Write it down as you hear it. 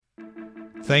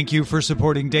Thank you for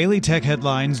supporting Daily Tech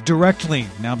Headlines directly.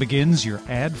 Now begins your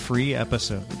ad-free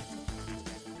episode.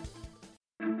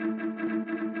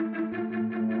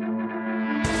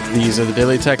 These are the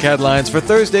Daily Tech Headlines for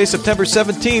Thursday, September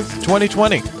 17th,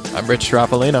 2020. I'm Rich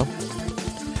Straffolino.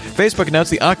 Facebook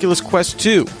announced the Oculus Quest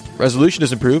 2. Resolution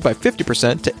is improved by 50%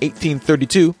 to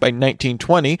 1832 by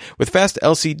 1920 with fast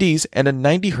LCDs and a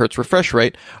 90Hz refresh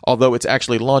rate, although it's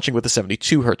actually launching with a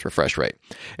 72Hz refresh rate.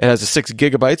 It has a 6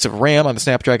 gigabytes of RAM on the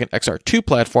Snapdragon XR2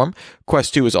 platform.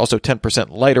 Quest 2 is also 10%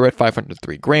 lighter at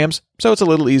 503 grams, so it's a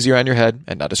little easier on your head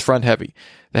and not as front heavy.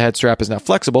 The head strap is now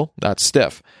flexible, not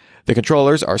stiff. The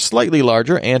controllers are slightly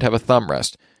larger and have a thumb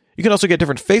rest. You can also get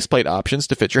different faceplate options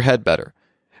to fit your head better.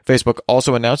 Facebook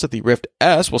also announced that the Rift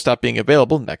S will stop being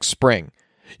available next spring.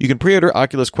 You can pre-order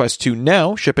Oculus Quest 2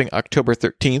 now, shipping October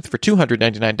 13th for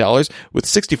 $299 with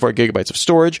 64 gigabytes of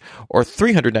storage, or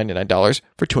 $399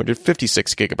 for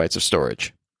 256 gigabytes of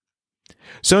storage.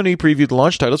 Sony previewed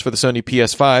launch titles for the Sony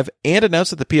PS5 and announced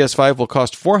that the PS5 will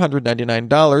cost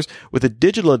 $499 with a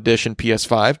digital edition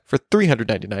PS5 for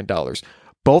 $399.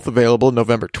 Both available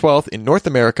November 12th in North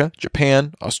America,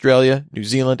 Japan, Australia, New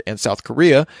Zealand, and South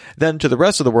Korea, then to the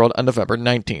rest of the world on November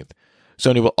 19th.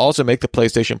 Sony will also make the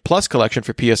PlayStation Plus collection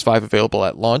for PS5 available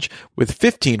at launch, with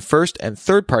 15 first- and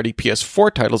third-party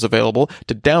PS4 titles available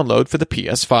to download for the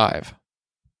PS5.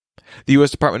 The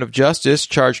U.S. Department of Justice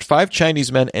charged 5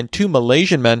 Chinese men and 2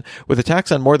 Malaysian men with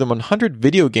attacks on more than 100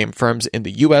 video game firms in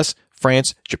the U.S.,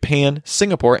 France, Japan,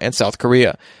 Singapore, and South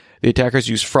Korea. The attackers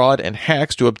used fraud and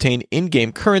hacks to obtain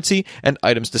in-game currency and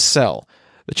items to sell.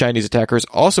 The Chinese attackers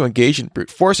also engaged in brute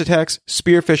force attacks,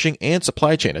 spear phishing, and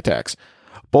supply chain attacks.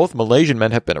 Both Malaysian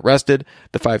men have been arrested.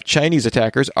 The 5 Chinese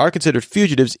attackers are considered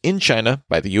fugitives in China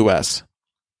by the U.S.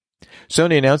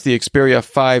 Sony announced the Xperia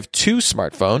 5 II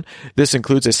smartphone. This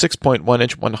includes a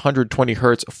 6.1-inch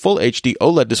 120Hz Full HD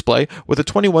OLED display with a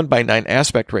 21:9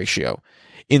 aspect ratio.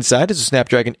 Inside is a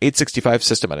Snapdragon 865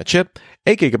 system on a chip,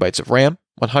 8 gigabytes of RAM,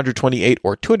 128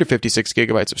 or 256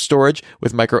 gigabytes of storage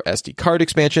with micro SD card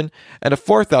expansion, and a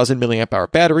 4,000 mAh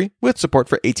battery with support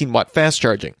for 18-watt fast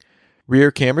charging.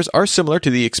 Rear cameras are similar to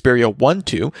the Xperia 1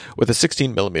 II with a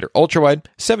 16mm ultrawide,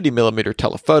 70mm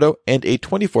telephoto, and a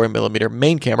 24mm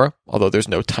main camera, although there's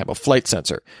no time-of-flight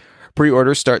sensor.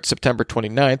 Pre-orders start September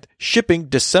 29th, shipping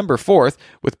December 4th,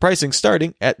 with pricing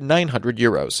starting at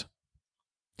 €900.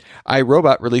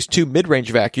 iRobot released 2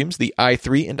 mid-range vacuums, the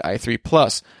i3 and i3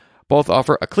 Plus. Both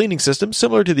offer a cleaning system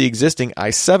similar to the existing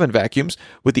i7 vacuums,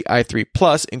 with the i3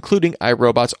 Plus including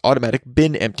iRobot's automatic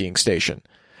bin emptying station.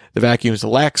 The vacuums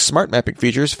lack smart mapping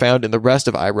features found in the rest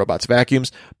of iRobot's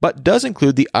vacuums, but does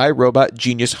include the iRobot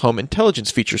Genius Home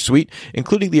Intelligence feature suite,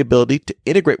 including the ability to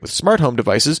integrate with smart home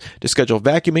devices to schedule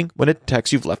vacuuming when it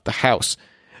detects you've left the house.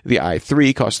 The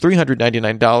i3 costs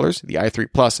 $399, the i3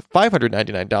 Plus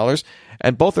 $599,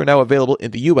 and both are now available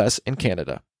in the US and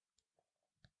Canada.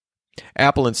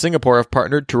 Apple and Singapore have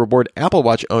partnered to reward Apple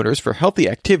Watch owners for healthy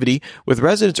activity, with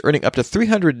residents earning up to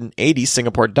 380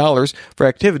 Singapore dollars for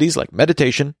activities like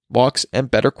meditation, walks, and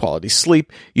better quality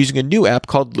sleep using a new app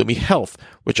called Lumi Health,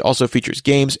 which also features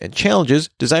games and challenges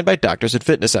designed by doctors and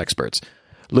fitness experts.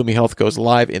 Lumi Health goes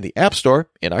live in the App Store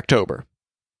in October.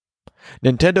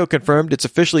 Nintendo confirmed it's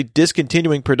officially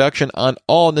discontinuing production on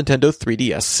all Nintendo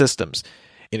 3DS systems.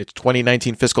 In its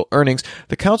 2019 fiscal earnings,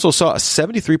 the console saw a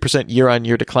 73%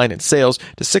 year-on-year decline in sales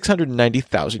to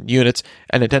 690,000 units,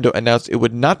 and Nintendo announced it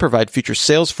would not provide future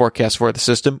sales forecasts for the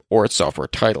system or its software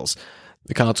titles.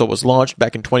 The console was launched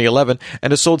back in 2011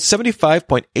 and has sold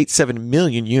 75.87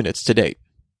 million units to date.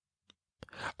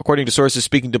 According to sources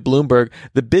speaking to Bloomberg,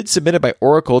 the bid submitted by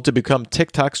Oracle to become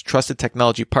TikTok's trusted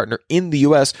technology partner in the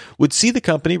U.S. would see the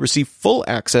company receive full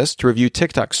access to review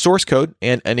TikTok's source code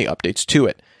and any updates to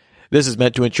it. This is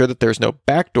meant to ensure that there's no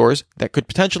backdoors that could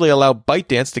potentially allow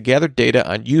ByteDance to gather data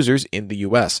on users in the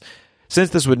U.S. Since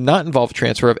this would not involve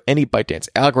transfer of any ByteDance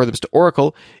algorithms to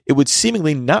Oracle, it would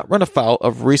seemingly not run afoul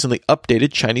of recently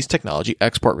updated Chinese technology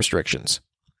export restrictions.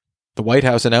 The White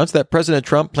House announced that President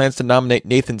Trump plans to nominate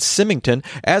Nathan Symington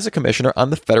as a commissioner on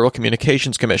the Federal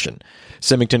Communications Commission.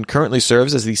 Symington currently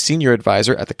serves as the senior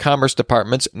advisor at the Commerce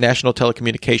Department's National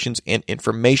Telecommunications and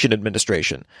Information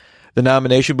Administration. The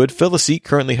nomination would fill a seat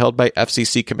currently held by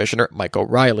FCC Commissioner Mike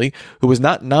O'Reilly, who was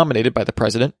not nominated by the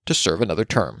president to serve another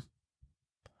term.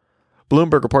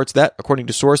 Bloomberg reports that, according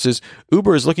to sources,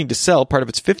 Uber is looking to sell part of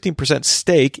its 15%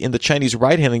 stake in the Chinese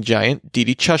ride-hailing giant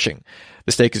DTH.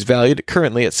 The stake is valued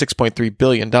currently at $6.3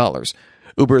 billion.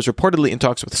 Uber is reportedly in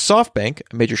talks with SoftBank,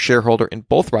 a major shareholder in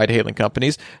both ride-hailing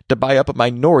companies, to buy up a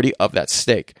minority of that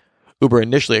stake. Uber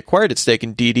initially acquired its stake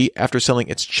in Didi after selling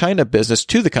its China business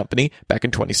to the company back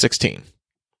in 2016.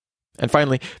 And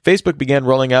finally, Facebook began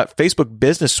rolling out Facebook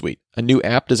Business Suite, a new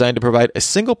app designed to provide a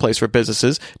single place for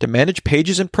businesses to manage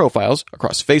pages and profiles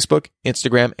across Facebook,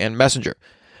 Instagram, and Messenger.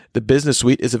 The Business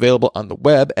Suite is available on the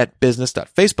web at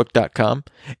business.facebook.com,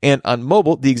 and on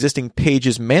mobile, the existing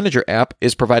Pages Manager app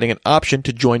is providing an option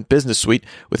to join Business Suite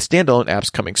with standalone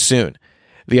apps coming soon.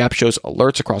 The app shows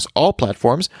alerts across all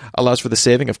platforms, allows for the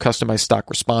saving of customized stock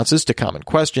responses to common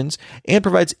questions, and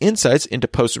provides insights into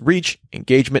post reach,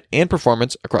 engagement, and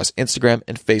performance across Instagram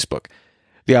and Facebook.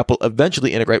 The app will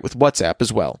eventually integrate with WhatsApp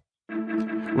as well.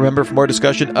 Remember, for more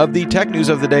discussion of the tech news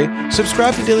of the day,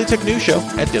 subscribe to Daily Tech News Show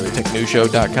at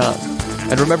dailytechnewsshow.com.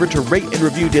 And remember to rate and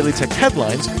review Daily Tech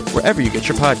Headlines wherever you get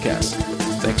your podcasts.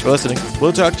 Thanks for listening.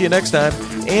 We'll talk to you next time.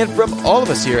 And from all of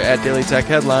us here at Daily Tech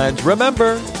Headlines,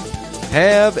 remember,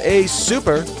 have a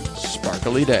super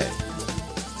sparkly day.